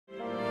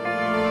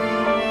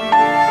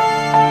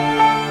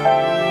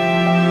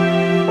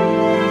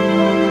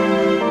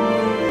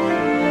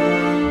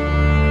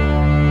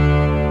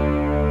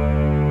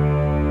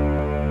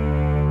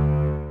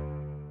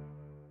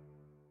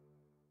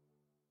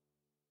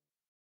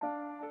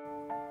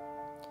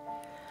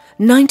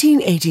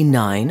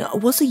1989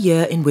 was a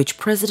year in which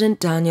President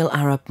Daniel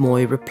Arap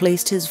Moi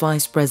replaced his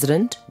Vice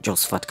President,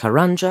 Josephat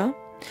Karanja,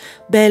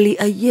 barely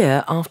a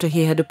year after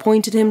he had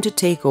appointed him to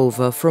take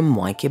over from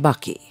Mwai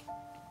Kibaki.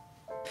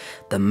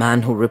 The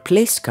man who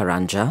replaced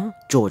Karanja,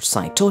 George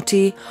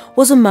Saitoti,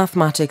 was a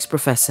mathematics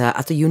professor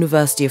at the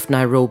University of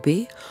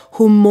Nairobi,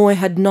 whom Moi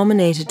had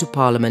nominated to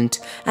Parliament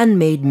and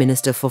made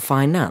Minister for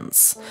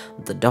Finance,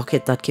 the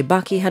docket that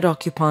Kibaki had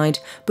occupied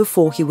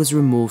before he was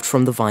removed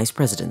from the vice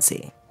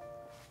presidency.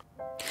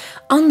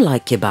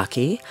 Unlike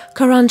Kibaki,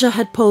 Karanja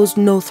had posed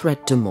no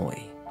threat to Moi,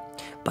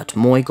 but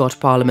Moi got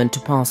Parliament to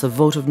pass a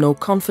vote of no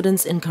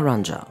confidence in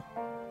Karanja.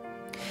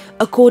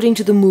 According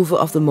to the mover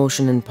of the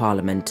motion in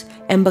Parliament,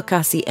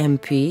 Embakasi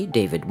MP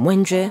David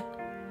Mwenje,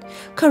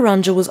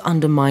 Karanja was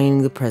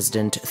undermining the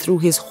president through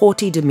his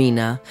haughty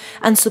demeanour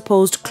and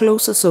supposed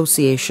close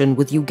association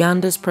with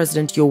Uganda's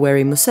President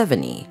Yoweri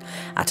Museveni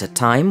at a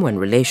time when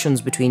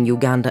relations between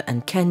Uganda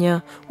and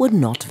Kenya were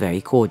not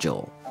very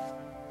cordial.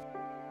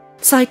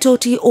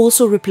 Saitoti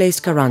also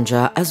replaced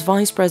Karanja as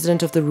vice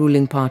president of the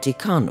ruling party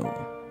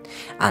KANU,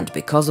 and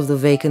because of the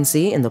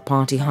vacancy in the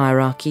party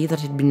hierarchy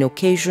that had been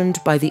occasioned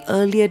by the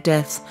earlier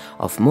death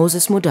of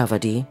Moses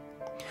Mudavadi,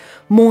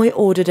 Moi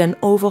ordered an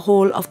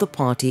overhaul of the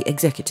party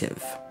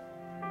executive.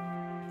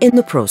 In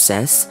the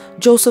process,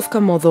 Joseph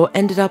Kamotho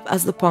ended up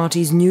as the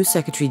party's new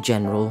Secretary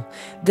General,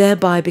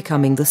 thereby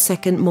becoming the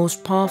second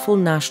most powerful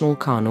national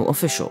KANU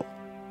official.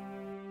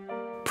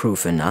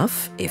 Proof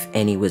enough, if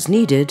any was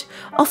needed,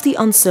 of the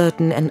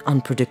uncertain and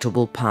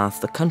unpredictable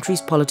path the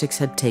country's politics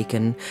had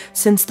taken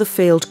since the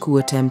failed coup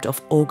attempt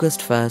of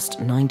August 1,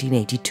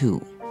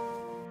 1982.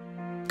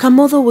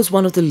 Kamotho was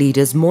one of the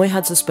leaders Moi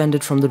had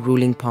suspended from the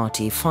ruling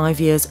party 5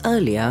 years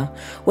earlier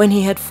when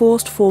he had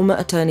forced former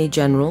Attorney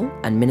General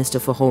and Minister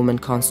for Home and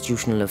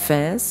Constitutional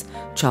Affairs,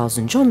 Charles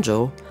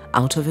Njonjo,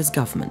 out of his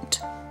government.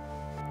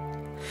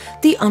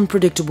 The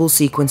unpredictable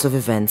sequence of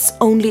events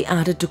only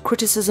added to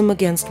criticism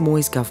against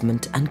Moi's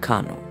government and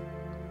KANU.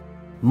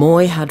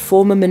 Moi had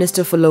former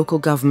Minister for Local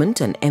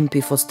Government and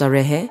MP for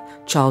Starehe,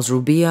 Charles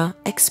Rubia,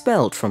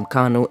 expelled from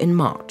KANU in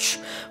March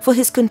for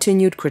his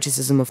continued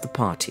criticism of the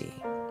party.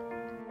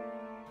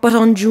 But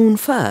on June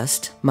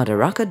 1st,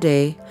 Madaraka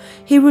Day,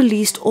 he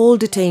released all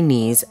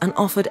detainees and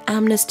offered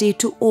amnesty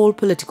to all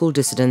political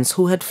dissidents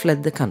who had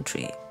fled the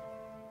country.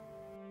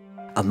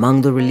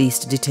 Among the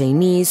released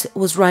detainees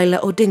was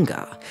Raila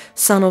Odinga,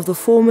 son of the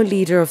former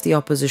leader of the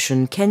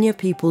opposition Kenya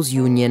People's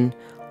Union,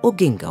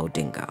 Oginga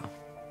Odinga.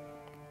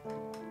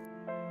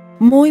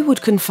 Moi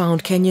would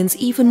confound Kenyans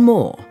even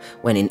more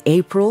when in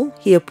April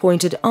he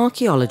appointed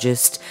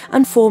archaeologist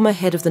and former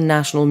head of the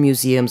National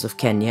Museums of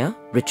Kenya,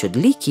 Richard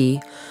Leakey,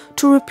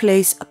 to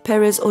replace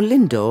Perez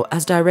Olindo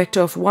as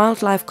Director of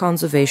Wildlife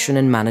Conservation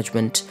and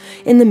Management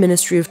in the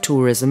Ministry of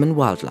Tourism and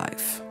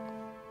Wildlife.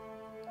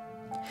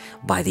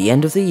 By the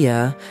end of the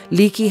year,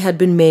 Leakey had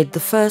been made the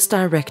first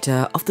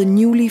director of the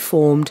newly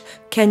formed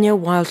Kenya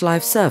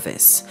Wildlife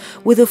Service,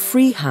 with a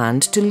free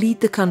hand to lead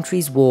the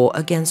country's war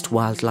against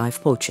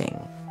wildlife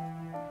poaching.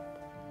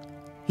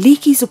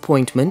 Leakey's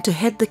appointment to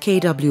head the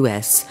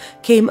KWS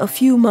came a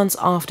few months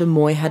after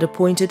Moi had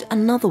appointed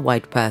another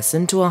white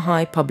person to a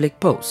high public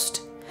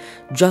post,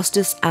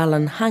 Justice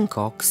Alan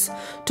Hancox,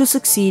 to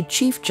succeed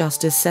Chief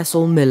Justice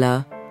Cecil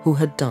Miller, who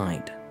had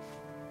died.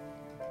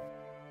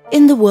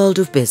 In the world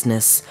of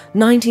business,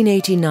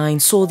 1989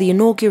 saw the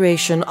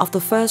inauguration of the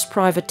first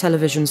private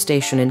television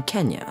station in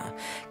Kenya,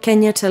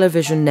 Kenya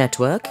Television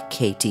Network,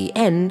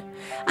 KTN,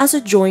 as a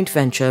joint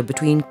venture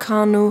between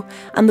KANU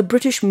and the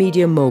British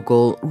media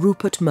mogul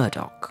Rupert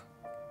Murdoch.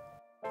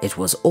 It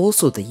was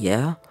also the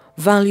year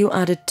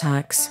value-added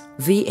tax,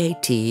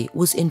 VAT,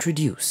 was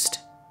introduced.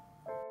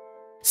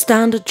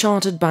 Standard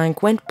Chartered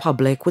Bank went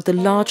public with the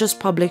largest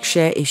public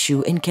share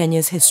issue in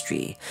Kenya's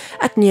history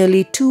at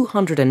nearly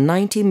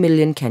 290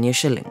 million Kenya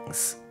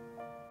shillings.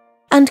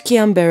 And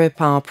Kiambere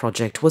Power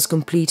Project was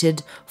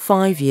completed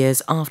 5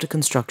 years after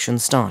construction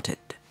started.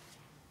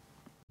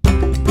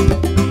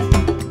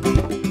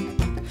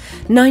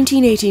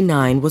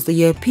 1989 was the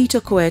year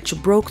Peter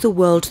Koech broke the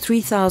world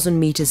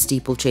 3,000-metre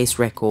steeplechase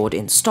record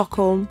in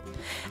Stockholm,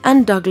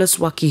 and Douglas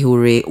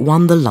Wakihuri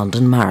won the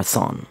London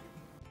Marathon.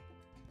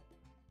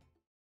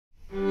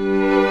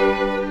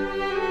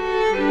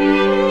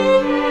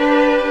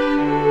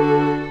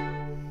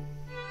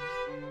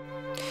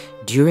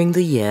 During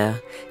the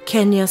year,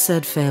 Kenya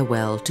said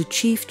farewell to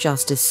Chief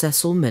Justice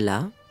Cecil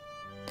Miller,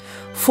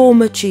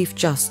 former Chief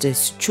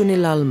Justice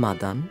Chunilal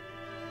Madan,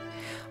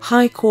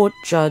 High Court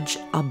Judge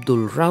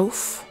Abdul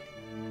Rauf,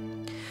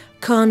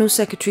 KANU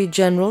Secretary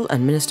General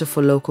and Minister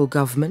for Local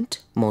Government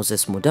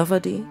Moses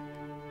Mudavadi,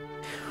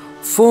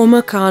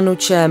 former KANU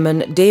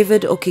Chairman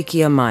David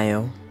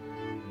Okiki-Amayo,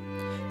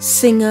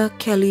 singer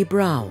Kelly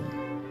Brown,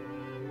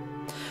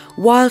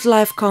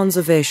 wildlife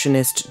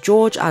conservationist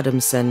George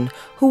Adamson,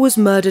 who was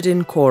murdered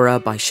in Kora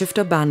by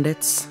shifter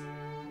bandits,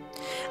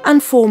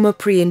 and former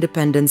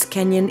pre-independence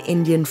Kenyan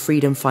Indian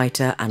freedom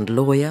fighter and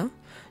lawyer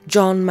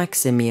John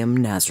Maximium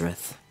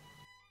Nazareth.